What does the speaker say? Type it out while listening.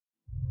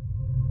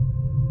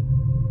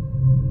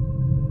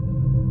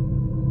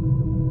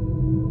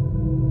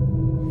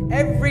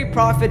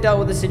Prophet dealt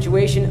with the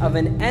situation of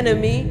an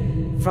enemy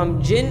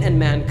from jinn and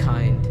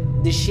mankind,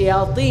 the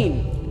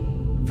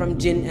shayateen from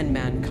jinn and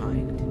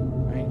mankind,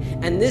 right?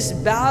 And this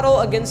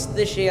battle against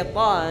the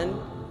shaitan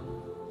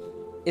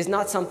is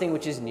not something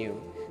which is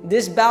new.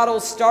 This battle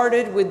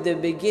started with the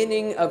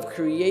beginning of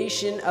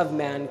creation of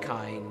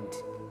mankind.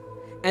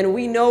 And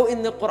we know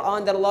in the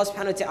Quran that Allah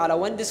subhanahu wa ta'ala,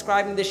 when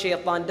describing the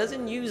shaitan,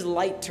 doesn't use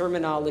light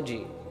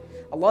terminology.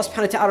 Allah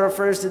subhanahu wa ta'ala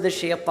refers to the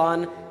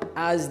shaitan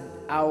as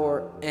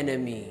our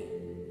enemy.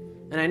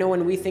 And I know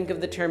when we think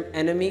of the term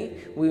enemy,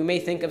 we may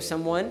think of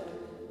someone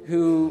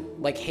who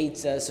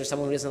hates us, or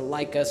someone who doesn't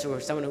like us, or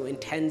someone who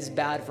intends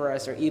bad for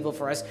us or evil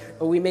for us.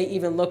 Or we may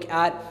even look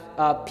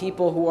at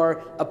people who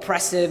are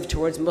oppressive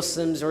towards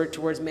Muslims or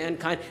towards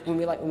mankind. We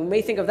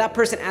may think of that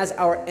person as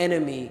our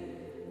enemy.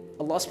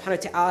 Allah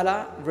subhanahu wa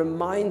ta'ala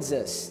reminds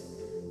us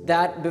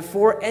that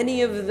before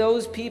any of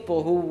those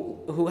people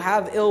who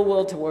have ill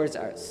will towards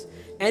us,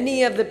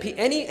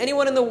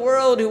 anyone in the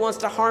world who wants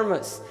to harm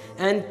us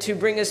and to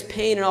bring us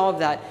pain and all of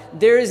that,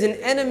 there is an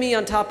enemy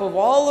on top of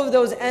all of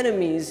those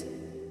enemies,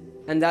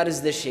 and that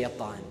is the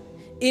shaitan.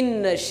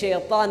 Inna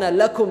shaytana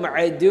lakum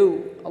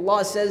adu.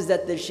 Allah says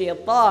that the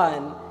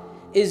shaitan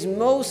is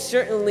most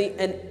certainly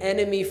an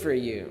enemy for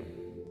you.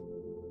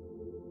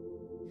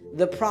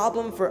 The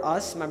problem for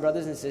us, my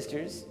brothers and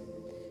sisters,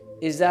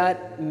 is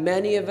that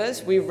many of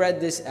us, we've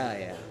read this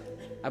ayah.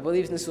 I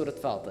believe it's in Surah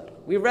Fatir.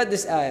 We've read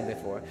this ayah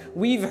before.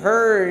 We've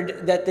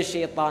heard that the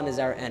shaitan is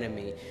our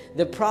enemy.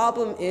 The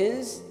problem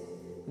is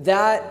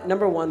that,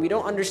 number one, we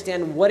don't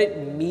understand what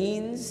it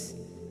means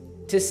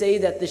to say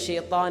that the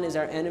shaitan is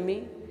our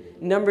enemy.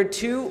 Number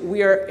two,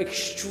 we are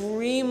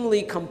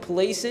extremely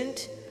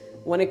complacent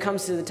when it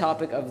comes to the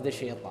topic of the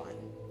shaitan.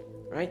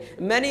 Right?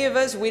 Many of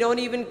us, we don't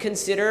even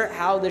consider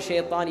how the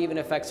shaitan even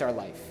affects our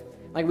life.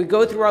 We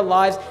go through our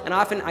lives, and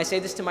often I say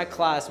this to my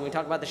class when we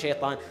talk about the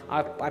shaitan.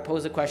 I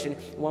pose a question: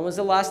 when was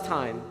the last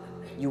time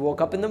you woke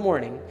up in the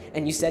morning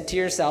and you said to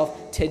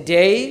yourself,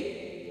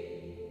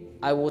 today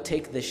I will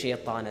take the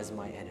shaitan as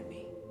my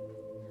enemy?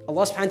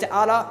 Allah subhanahu wa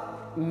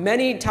ta'ala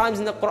many times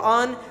in the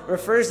Quran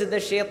refers to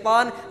the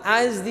shaitan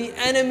as the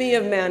enemy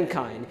of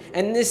mankind.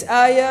 And this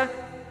ayah,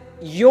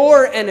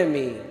 your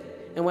enemy.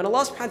 And when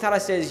Allah subhanahu wa ta'ala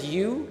says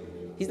you,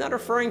 He's not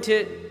referring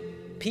to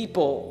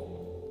people.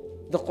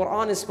 The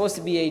Quran is supposed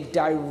to be a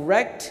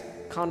direct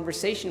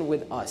conversation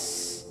with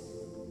us.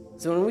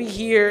 So when we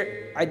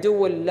hear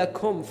aduwwun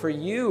lakum, for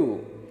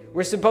you,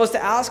 we're supposed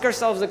to ask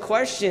ourselves a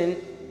question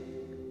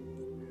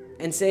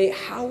and say,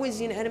 how is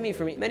he an enemy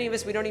for me? Many of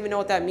us, we don't even know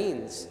what that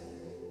means.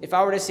 If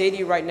I were to say to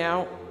you right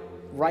now,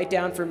 write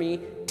down for me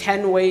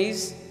 10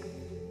 ways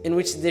in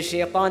which the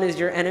shaitan is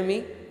your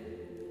enemy,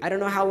 I don't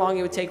know how long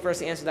it would take for us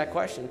to answer that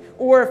question.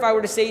 Or if I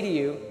were to say to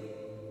you,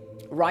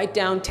 write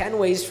down 10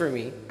 ways for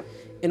me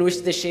in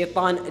which the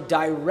shaitan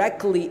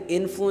directly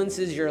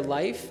influences your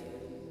life,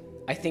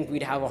 I think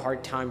we'd have a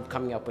hard time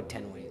coming up with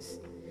 10 ways.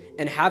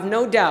 And have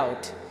no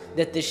doubt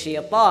that the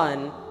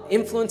shaitan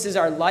influences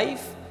our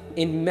life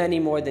in many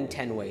more than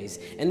 10 ways.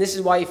 And this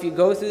is why if you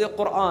go through the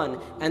Quran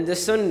and the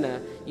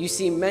Sunnah, you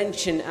see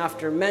mention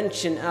after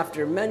mention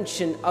after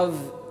mention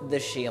of the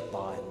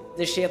shaitan.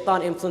 The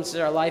shaitan influences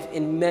our life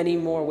in many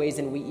more ways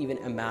than we even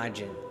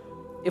imagine.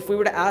 If we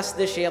were to ask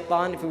the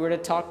shaitan, if we were to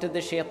talk to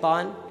the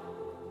shaitan,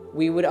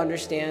 we would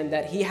understand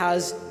that he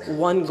has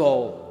one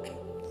goal.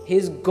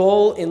 His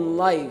goal in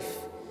life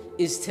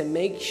is to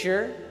make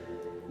sure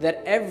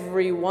that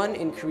everyone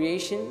in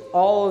creation,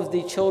 all of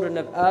the children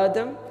of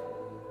Adam,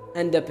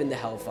 end up in the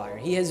hellfire.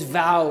 He has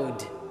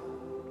vowed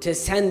to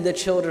send the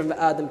children of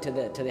Adam to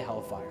the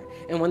hellfire.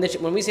 And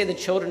when we say the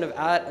children of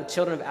Adam, the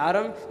children of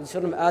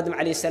Adam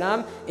alayhi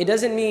salam, it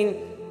doesn't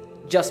mean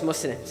just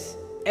Muslims.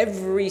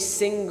 Every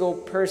single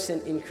person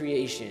in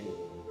creation.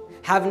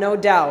 Have no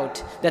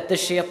doubt that the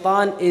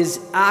shaitan is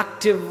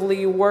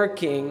actively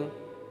working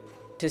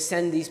to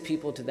send these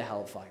people to the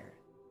hellfire.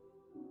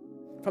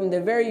 From the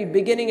very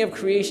beginning of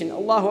creation,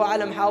 Allahu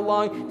A'lam how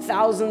long,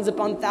 thousands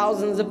upon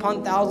thousands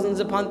upon thousands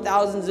upon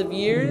thousands of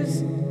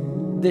years,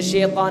 the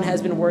shaitan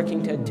has been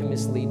working to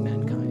mislead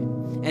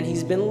mankind. And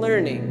he's been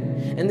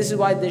learning. And this is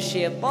why the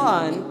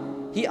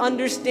shaitan, he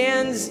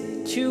understands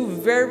two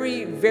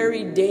very,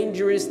 very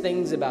dangerous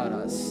things about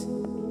us.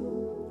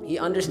 He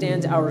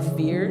understands our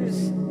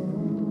fears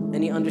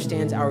and he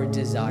understands our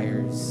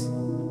desires.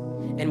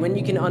 And when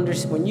you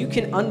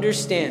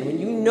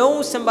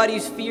know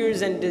somebody's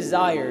fears and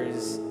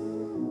desires,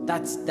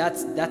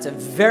 that's a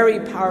very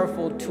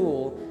powerful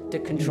tool to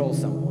control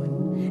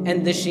someone.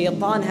 And the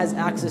shaitan has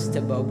access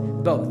to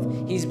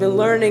both. He's been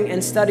learning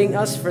and studying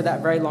us for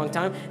that very long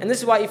time. And this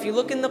is why if you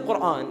look in the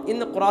Quran,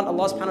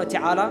 Allah subhanahu wa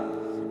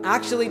ta'ala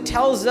actually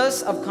tells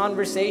us of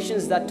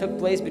conversations that took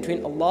place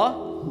between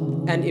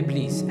Allah and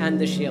Iblis and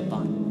the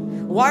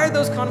shaitan. Why are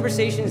those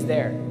conversations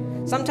there?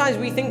 Sometimes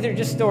we think they're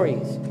just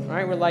stories,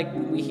 right?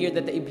 We hear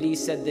that the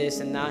Iblis said this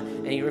and that,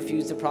 and he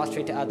refused to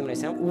prostrate to Adam alayhi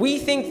salam. We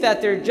think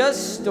that they're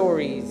just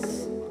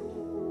stories.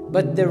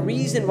 But the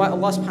reason why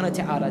Allah subhanahu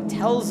wa ta'ala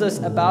tells us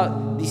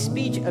about the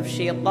speech of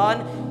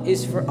shaitan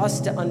is for us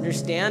to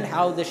understand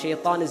how the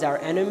shaitan is our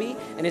enemy,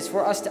 and it's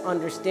for us to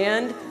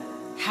understand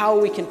how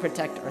we can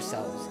protect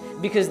ourselves.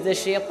 Because the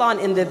shaitan,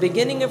 in the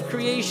beginning of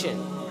creation,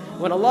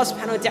 when Allah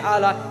subhanahu wa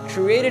ta'ala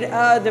created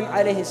Adam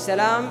alayhi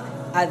salam,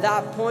 at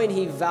that point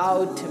he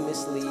vowed to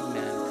mislead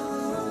mankind.